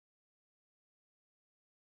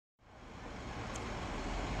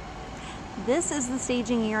This is the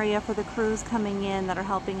staging area for the crews coming in that are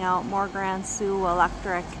helping out Mor-Gran-Sou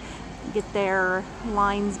Electric get their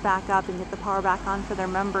lines back up and get the power back on for their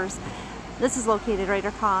members. This is located right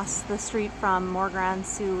across the street from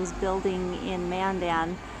Mor-Gran-Sou's building in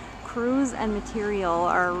Mandan. Crews and material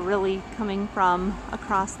are really coming from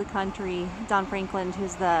across the country. Don Franklund,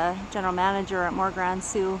 who's the general manager at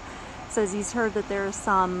Mor-Gran-Sou, says he's heard that there's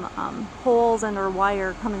some poles and or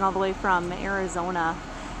wire coming all the way from Arizona.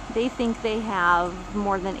 They think they have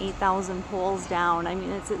more than 8,000 poles down. I mean,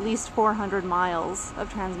 it's at least 400 miles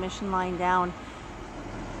of transmission line down.